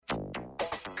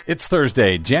It's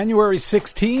Thursday, January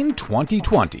 16,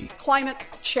 2020. Climate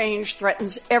change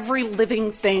threatens every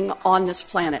living thing on this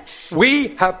planet.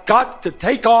 We have got to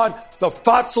take on the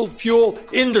fossil fuel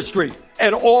industry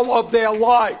and all of their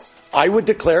lies. I would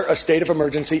declare a state of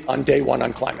emergency on day one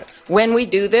on climate. When we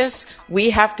do this, we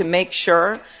have to make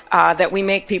sure that we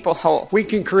make people whole. We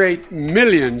can create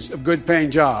millions of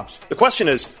good-paying jobs. The question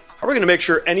is, how are we going to make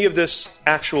sure any of this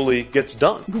actually gets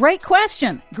done? Great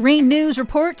question. Green News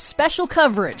reports special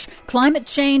coverage. Climate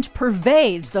change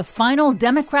pervades the final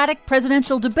Democratic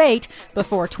presidential debate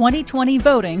before 2020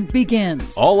 voting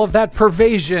begins. All of that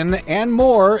pervasion and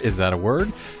more, is that a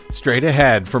word? Straight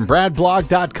ahead. From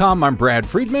BradBlog.com, I'm Brad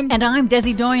Friedman. And I'm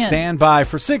Desi Doyen. Stand by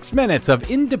for 6 minutes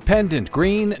of independent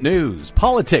green news,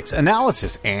 politics,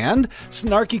 analysis, and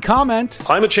snarky comment.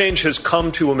 Climate change has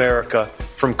come to America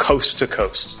from coast to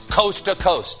coast. Coast to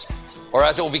coast. Or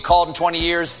as it will be called in 20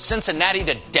 years, Cincinnati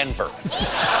to Denver.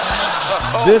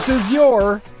 This is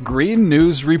your Green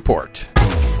News Report.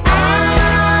 I'm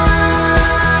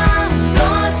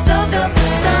gonna soak up the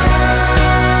sun.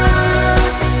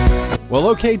 Well,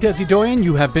 okay, Desi Doyen,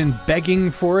 you have been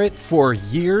begging for it for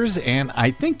years, and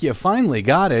I think you finally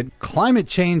got it. Climate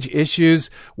change issues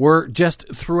were just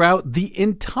throughout the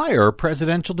entire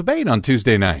presidential debate on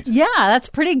Tuesday night. Yeah, that's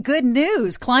pretty good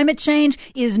news. Climate change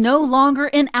is no longer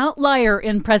an outlier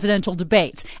in presidential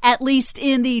debates, at least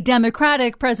in the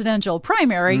Democratic presidential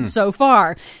primary so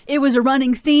far. It was a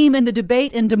running theme in the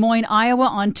debate in Des Moines, Iowa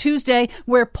on Tuesday,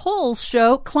 where polls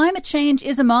show climate change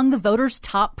is among the voters'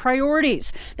 top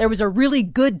priorities. There was a really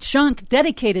good chunk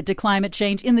dedicated to climate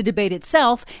change in the debate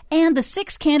itself, and the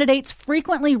 6 candidates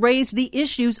frequently raised the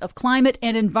issues of climate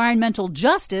and environmental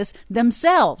justice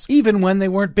themselves. Even when they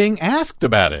weren't being asked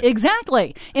about it.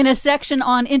 Exactly. In a section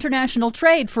on international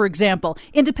trade, for example,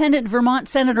 independent Vermont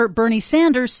Senator Bernie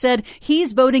Sanders said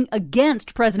he's voting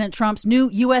against President Trump's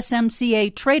new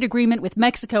USMCA trade agreement with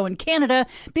Mexico and Canada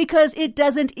because it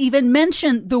doesn't even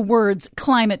mention the words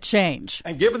climate change.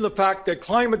 And given the fact that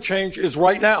climate change is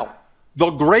right now the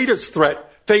greatest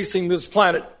threat facing this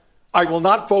planet, I will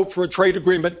not vote for a trade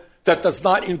agreement that does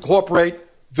not incorporate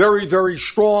very, very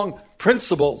strong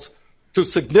principles to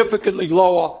significantly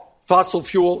lower fossil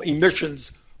fuel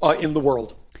emissions in the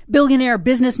world. Billionaire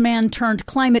businessman turned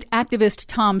climate activist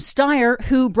Tom Steyer,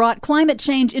 who brought climate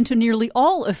change into nearly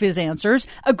all of his answers,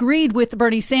 agreed with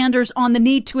Bernie Sanders on the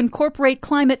need to incorporate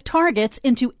climate targets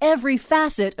into every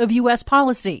facet of U.S.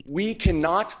 policy. We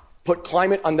cannot put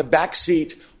climate on the back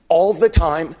seat all the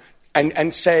time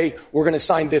and say we're going to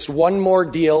sign this one more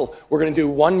deal, we're going to do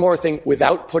one more thing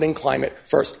without putting climate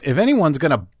first. If anyone's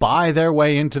going to buy their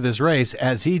way into this race,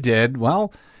 as he did,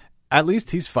 well, at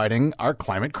least he's fighting our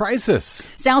climate crisis.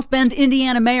 South Bend,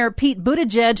 Indiana Mayor Pete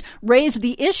Buttigieg raised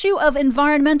the issue of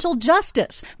environmental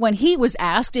justice when he was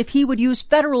asked if he would use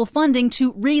federal funding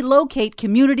to relocate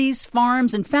communities,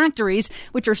 farms, and factories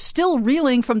which are still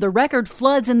reeling from the record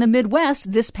floods in the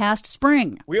Midwest this past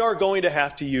spring. We are going to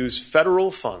have to use federal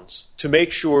funds to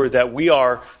make sure that we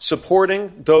are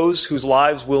supporting those whose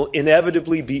lives will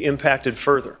inevitably be impacted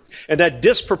further. And that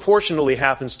disproportionately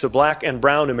happens to Black and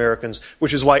brown Americans,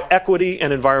 which is why equity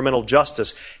and environmental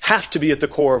justice have to be at the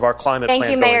core of our climate plan.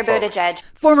 Thank you, Mayor Buttigieg.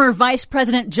 Former Vice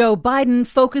President Joe Biden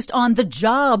focused on the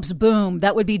jobs boom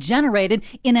that would be generated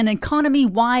in an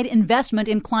economy-wide investment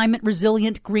in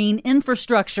climate-resilient green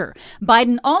infrastructure.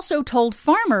 Biden also told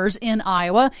farmers in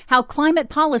Iowa how climate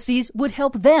policies would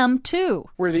help them, too.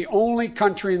 We're the only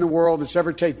country in the world that's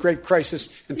ever taken great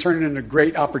crisis and turned it into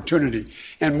great opportunity.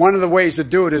 And one of the ways to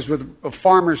do it is with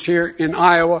farmers here in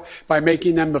Iowa by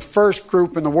making them the first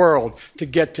group in the world to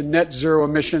get to net zero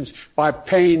emissions by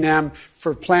paying them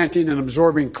for planting and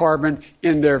absorbing carbon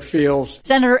in their fields.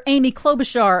 Senator Amy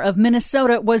Klobuchar of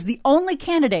Minnesota was the only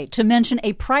candidate to mention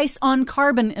a price on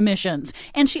carbon emissions.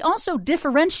 And she also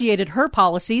differentiated her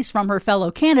policies from her fellow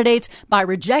candidates by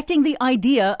rejecting the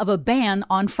idea of a ban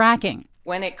on fracking.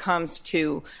 When it comes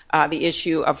to the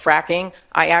issue of fracking,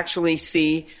 I actually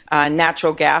see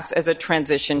natural gas as a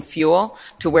transition fuel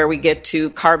to where we get to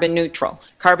carbon neutral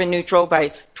by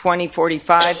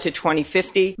 2045 to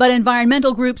 2050. But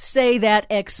environmental groups say that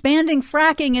expanding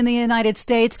fracking in the United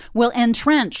States will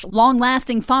entrench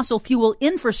long-lasting fossil fuel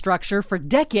infrastructure for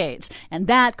decades, and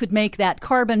that could make that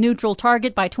carbon neutral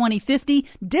target by 2050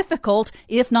 difficult,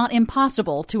 if not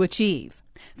impossible, to achieve.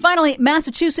 Finally,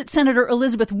 Massachusetts Senator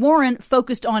Elizabeth Warren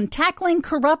focused on tackling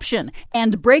corruption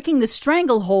and breaking the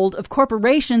stranglehold of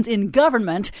corporations in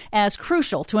government as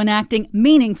crucial to enacting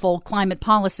meaningful climate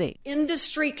policy.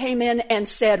 Industry came in and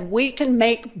said we can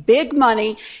make big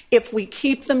money if we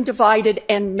keep them divided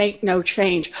and make no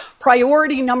change.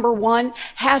 Priority number one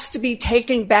has to be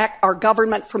taking back our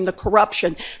government from the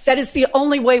corruption. That is the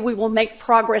only way we will make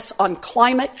progress on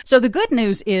climate. So the good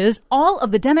news is all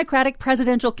of the Democratic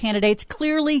presidential candidates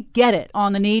clearly get it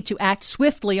on the need to act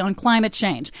swiftly on climate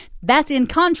change. That's in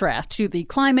contrast to the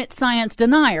climate science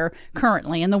denier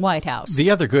currently in the White House. The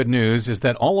other good news is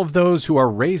that all of those who are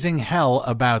raising hell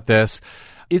about this,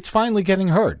 it's finally getting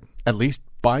heard, at least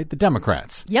by the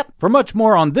Democrats. Yep. For much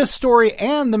more on this story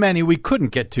and the many we couldn't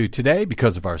get to today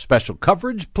because of our special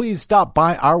coverage, please stop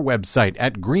by our website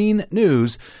at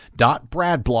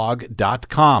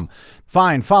greennews.bradblog.com.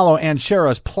 Find, follow, and share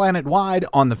us planet-wide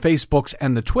on the Facebooks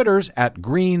and the Twitters at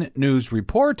Green News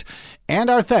Report. And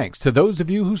our thanks to those of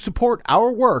you who support our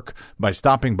work by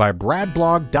stopping by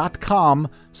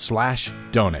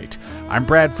bradblog.com/donate. I'm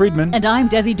Brad Friedman. And I'm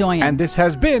Desi Doyen. And this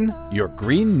has been your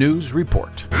Green News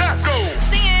Report. Let's go!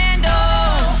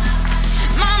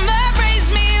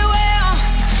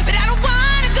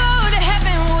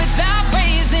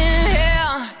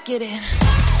 Get it.